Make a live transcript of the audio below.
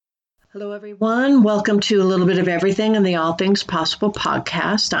Hello, everyone. Welcome to a little bit of everything in the All Things Possible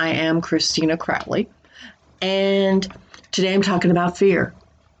podcast. I am Christina Crowley, and today I'm talking about fear.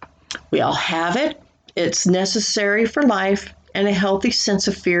 We all have it, it's necessary for life, and a healthy sense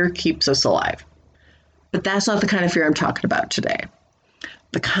of fear keeps us alive. But that's not the kind of fear I'm talking about today.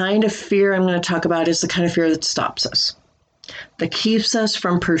 The kind of fear I'm going to talk about is the kind of fear that stops us, that keeps us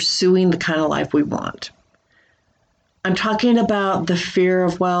from pursuing the kind of life we want. I'm talking about the fear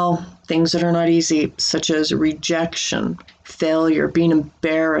of, things that are not easy, such as rejection, failure, being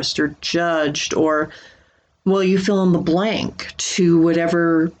embarrassed or judged, or, you fill in the blank to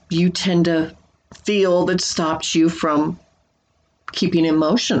whatever you tend to feel that stops you from keeping in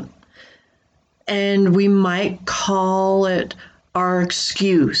motion. And we might call it our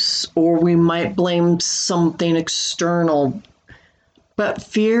excuse, or we might blame something external. But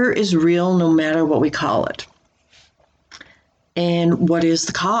fear is real no matter what we call it. And what is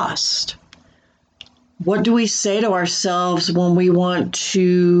the cost? What do we say to ourselves when we want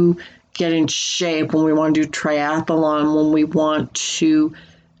to get in shape, when we want to do triathlon, when we want to,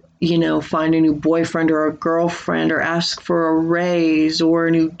 find a new boyfriend or a girlfriend or ask for a raise or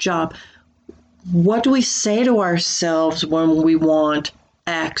a new job? What do we say to ourselves when we want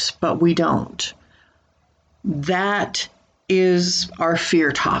X, but we don't? That is our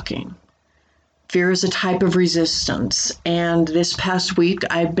fear talking. Fear is a type of resistance. And this past week,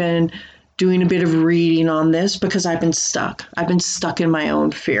 I've been doing a bit of reading on this because I've been stuck. I've been stuck in my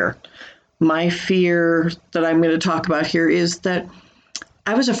own fear. My fear that I'm going to talk about here is that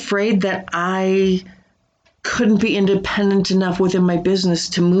I was afraid that I couldn't be independent enough within my business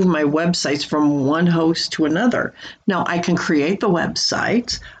to move my websites from one host to another. Now, I can create the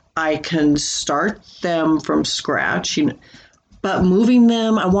websites. I can start them from scratch, but moving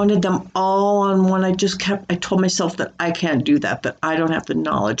them, I wanted them all on one. I told myself that I can't do that I don't have the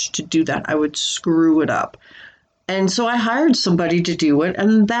knowledge to do that. I would screw it up. And so I hired somebody to do it,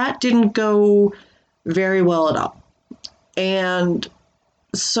 and that didn't go very well at all. And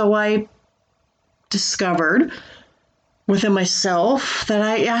so I discovered within myself that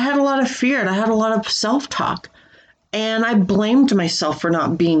I had a lot of fear and I had a lot of self-talk. And I blamed myself for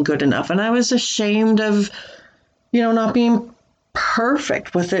not being good enough. And I was ashamed of, not being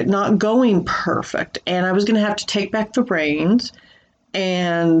perfect with it, not going perfect. And I was going to have to take back the reins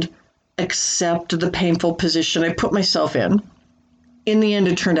and accept the painful position I put myself in. In the end,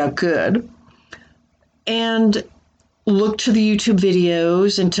 it turned out good. And looked to the YouTube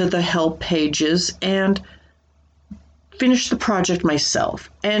videos and to the help pages and finished the project myself.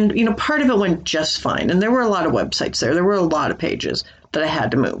 And, part of it went just fine. And there were a lot of websites there. There were a lot of pages that I had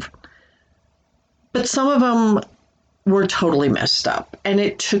to move. But some of them were totally messed up. And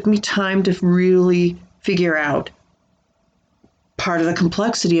it took me time to really figure out part of the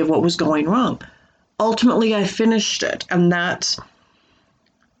complexity of what was going wrong. Ultimately, I finished it. And that's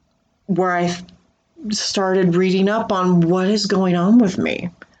where I started reading up on what is going on with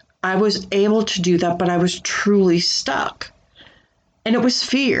me. I was able to do that, but I was truly stuck. And it was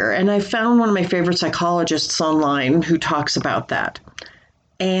fear. And I found one of my favorite psychologists online who talks about that.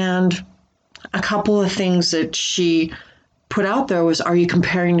 And a couple of things that she put out there was, are you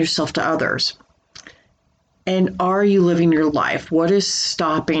comparing yourself to others? And are you living your life? What is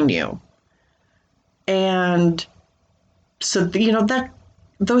stopping you? And so,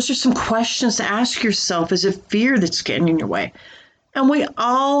 those are some questions to ask yourself. Is it fear that's getting in your way? And we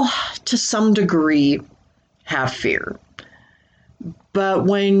all, to some degree, have fear. But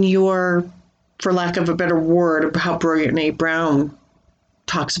when you're, for lack of a better word, how Brene Brown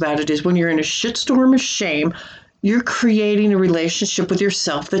talks about it, is when you're in a shitstorm of shame, you're creating a relationship with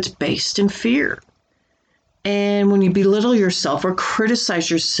yourself that's based in fear. And when you belittle yourself or criticize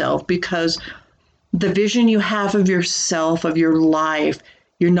yourself because the vision you have of yourself, of your life,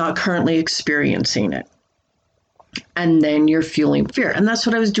 you're not currently experiencing it. And then you're feeling fear. And that's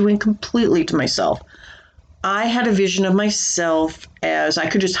what I was doing completely to myself. I had a vision of myself as I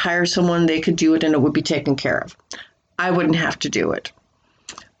could just hire someone, they could do it, and it would be taken care of. I wouldn't have to do it.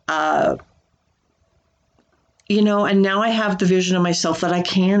 And now I have the vision of myself that I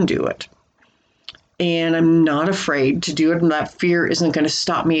can do it. And I'm not afraid to do it, and that fear isn't going to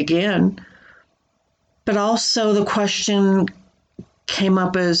stop me again. But also the question came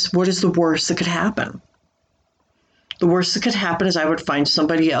up as, what is the worst that could happen? The worst that could happen is I would find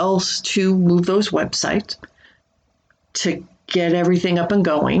somebody else to move those websites, to get everything up and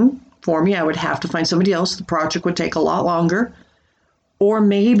going for me. I would have to find somebody else. The project would take a lot longer. Or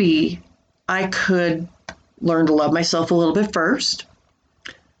maybe I could learn to love myself a little bit first,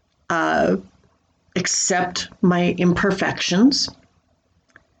 accept my imperfections,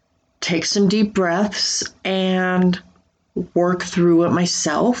 take some deep breaths and work through it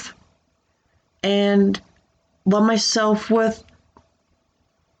myself and love myself with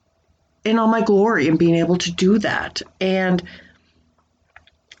in all my glory and being able to do that. And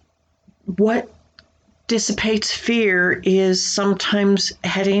what dissipates fear is sometimes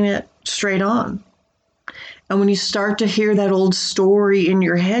heading it straight on. And when you start to hear that old story in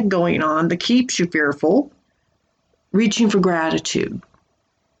your head going on that keeps you fearful, reaching for gratitude.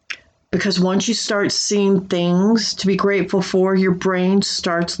 Because once you start seeing things to be grateful for, your brain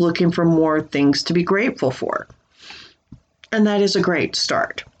starts looking for more things to be grateful for. And that is a great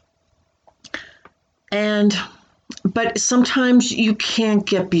start. But sometimes you can't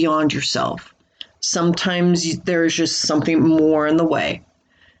get beyond yourself. Sometimes there's just something more in the way.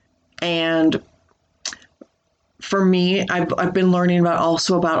 And for me, I've been learning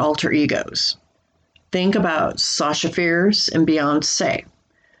also about alter egos. Think about Sasha Fierce and Beyonce.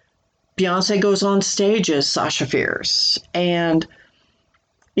 Beyonce goes on stage as Sasha Fierce. And,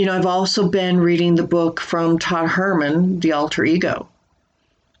 I've also been reading the book from Todd Herman, The Alter Ego.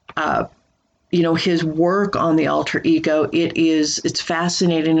 His work on the alter ego, it's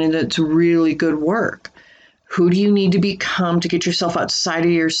fascinating and it's really good work. Who do you need to become to get yourself outside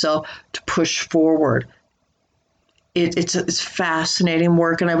of yourself to push forward? It's fascinating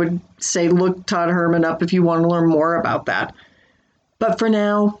work, and I would say look Todd Herman up if you want to learn more about that. But for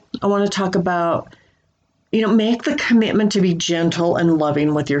now, I want to talk about, make the commitment to be gentle and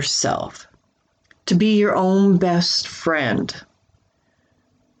loving with yourself, to be your own best friend,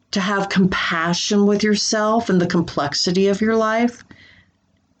 to have compassion with yourself and the complexity of your life,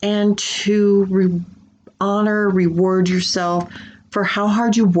 and to reward yourself for how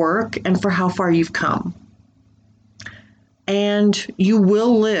hard you work and for how far you've come. And you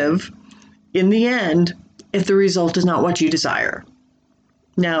will live in the end if the result is not what you desire.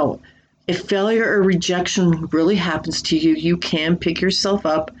 Now, if failure or rejection really happens to you, you can pick yourself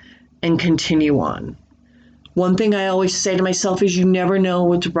up and continue on. One thing I always say to myself is you never know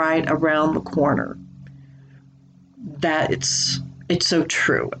what's right around the corner. That it's so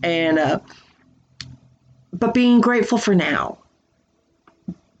true. And but being grateful for now.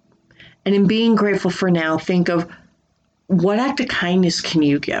 And in being grateful for now, think of what act of kindness can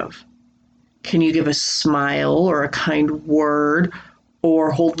you give? Can you give a smile or a kind word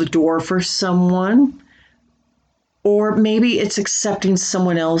or hold the door for someone? Or maybe it's accepting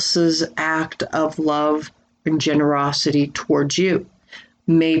someone else's act of love and generosity towards you.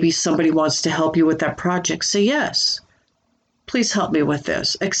 Maybe somebody wants to help you with that project. Say, yes, please help me with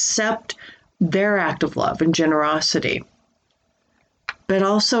this. Accept their act of love and generosity. But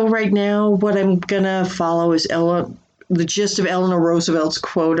also right now, what I'm going to follow is the gist of Eleanor Roosevelt's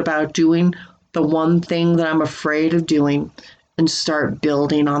quote about doing the one thing that I'm afraid of doing and start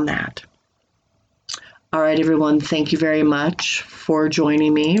building on that. All right, everyone, thank you very much for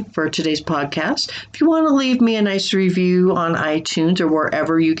joining me for today's podcast. If you want to leave me a nice review on iTunes or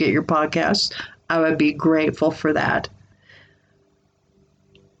wherever you get your podcasts, I would be grateful for that.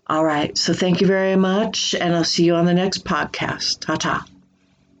 All right, so thank you very much, and I'll see you on the next podcast. Ta-ta.